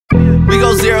We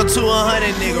go 0 to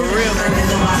 100, nigga, real.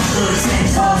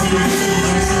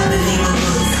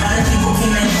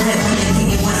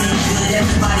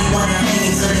 Everybody wanna hang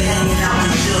it, so they hanging out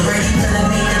with you. Ready to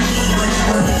make the beat, but you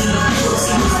wasn't even close.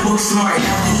 He was book smart,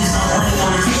 now he needs some money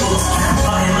on his books.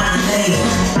 Call him on the day,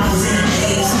 I was in the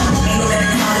days. Ain't no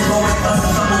better time to go and bust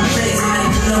a couple plays. And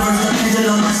then the universe, the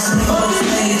pendulum, my sleep goes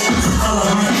fade. Color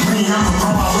on the green, I'ma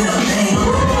go out with a bang.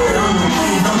 But on the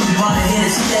way, don't you bother here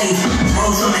to stay.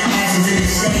 Roll some ashes in the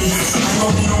shade. I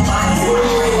won't be nobody in my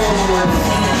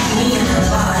brain. Ain't me in the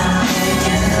bottom.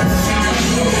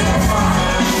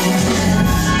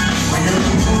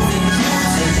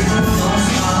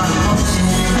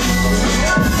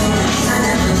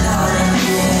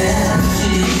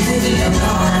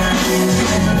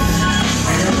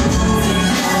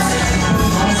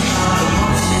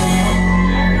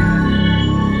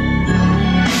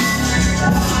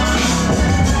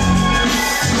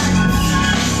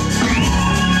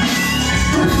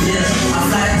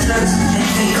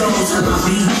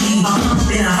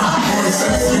 Been a hot boy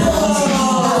since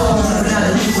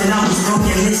when I was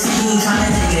broken, listening, trying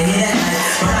to take a hit at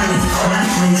night. But I was all that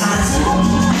when trying to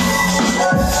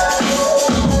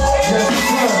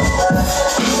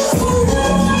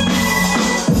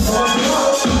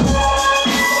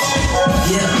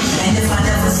yeah, and if I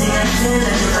never say anything,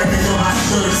 let the record know I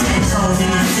stood 10 toes in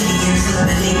the city into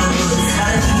the neighborhood. A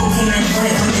lot of people came and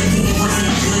went when they think it wasn't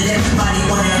good. Everybody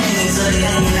wanna hang it, so they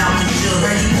hanging out with you.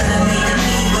 Ready for the make the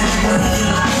beat, but you wasn't in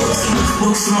my books. He was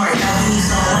book smart, now he needs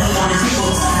some money on his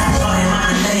books. Call him on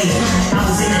the day, I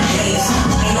was in the days.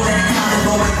 Ain't no better time to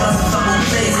go and bust a couple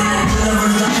plays. And then the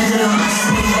universe, the pendulum, my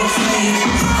sleep goes fade.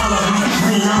 Color on the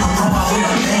green, I'ma go out with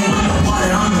a bang.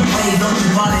 Water on the way, don't you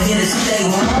bother here to stay.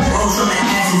 Roll some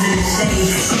ashes in the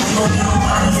shade. I won't be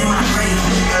nobody in my grave.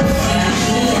 Ain't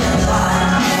me in the bottom.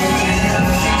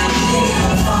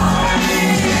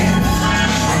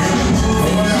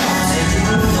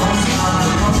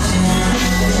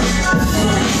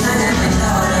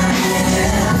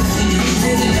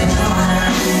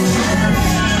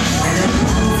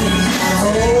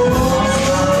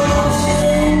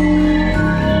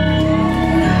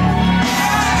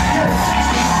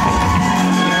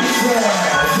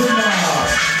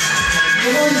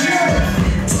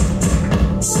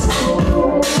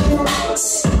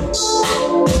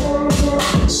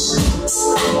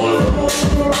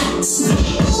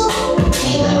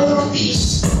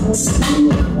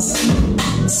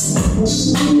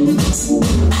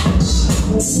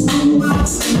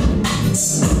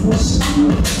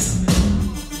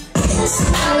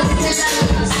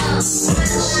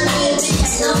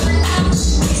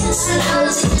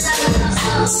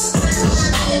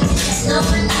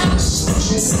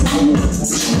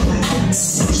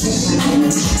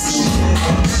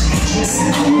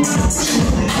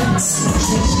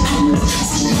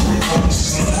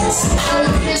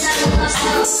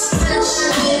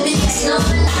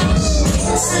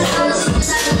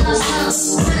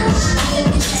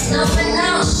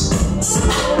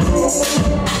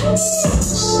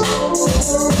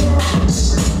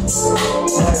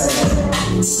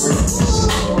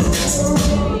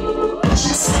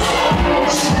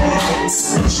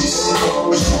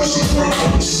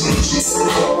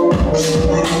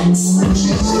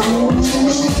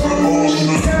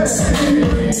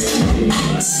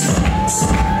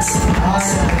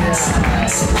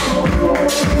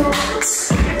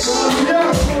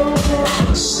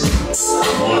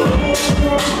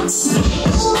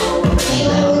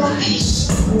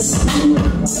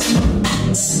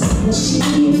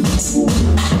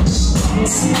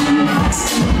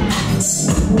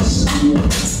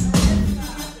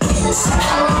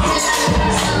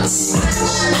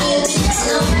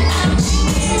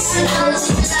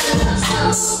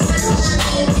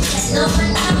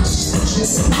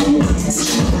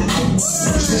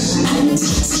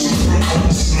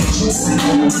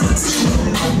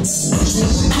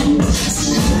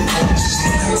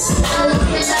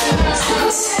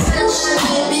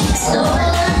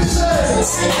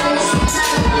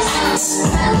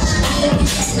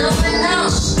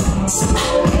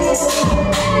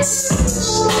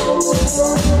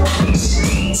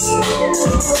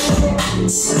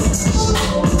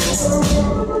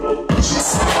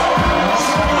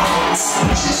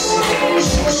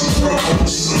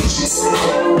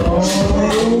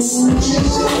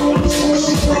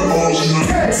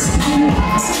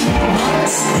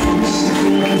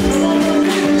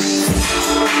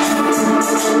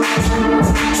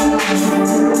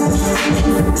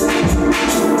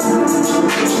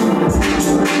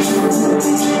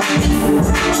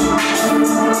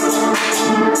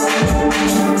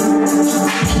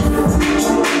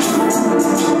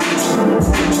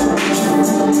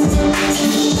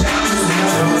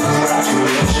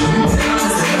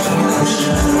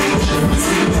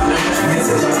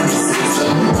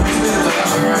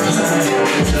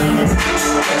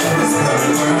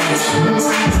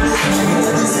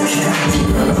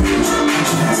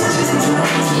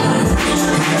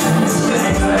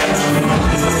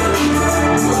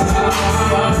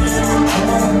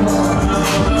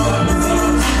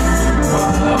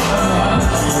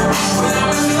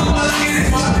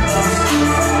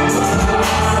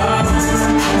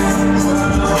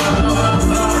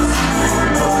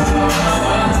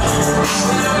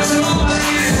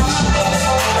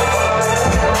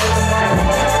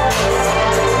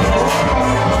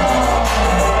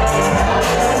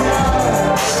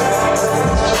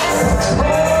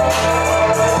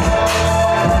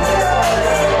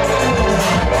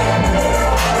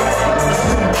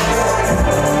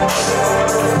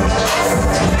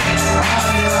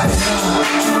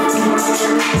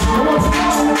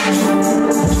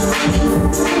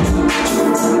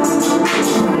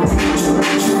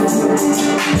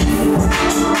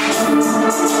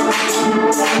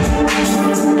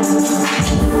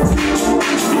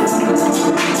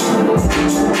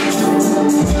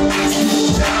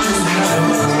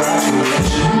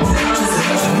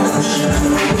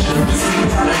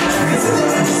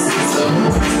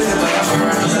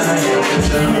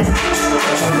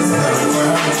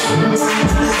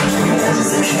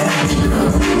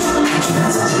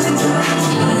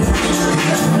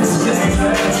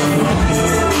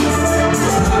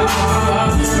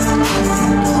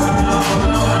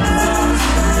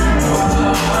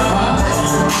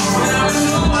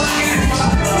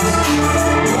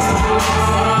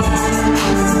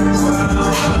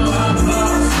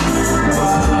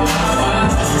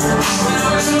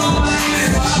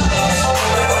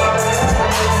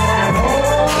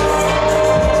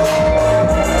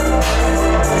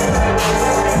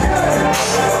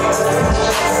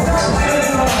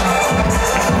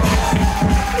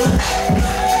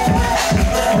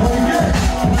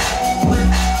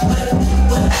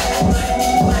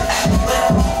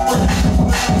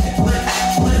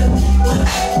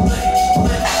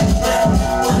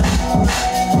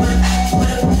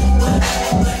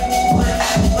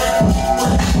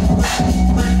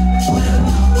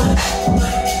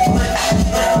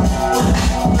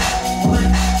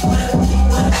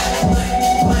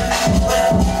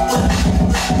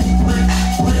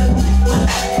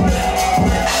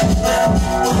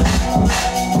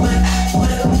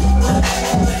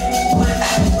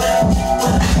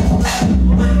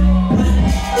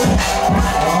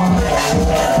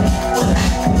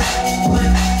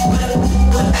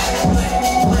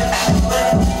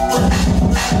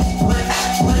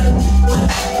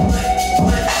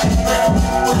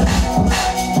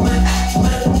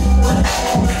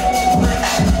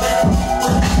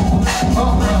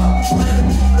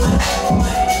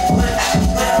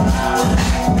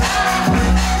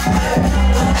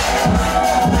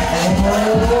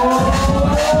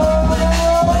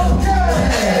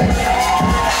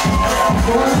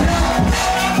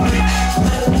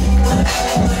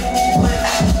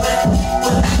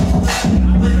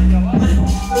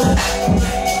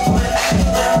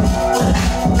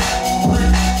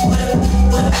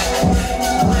 good.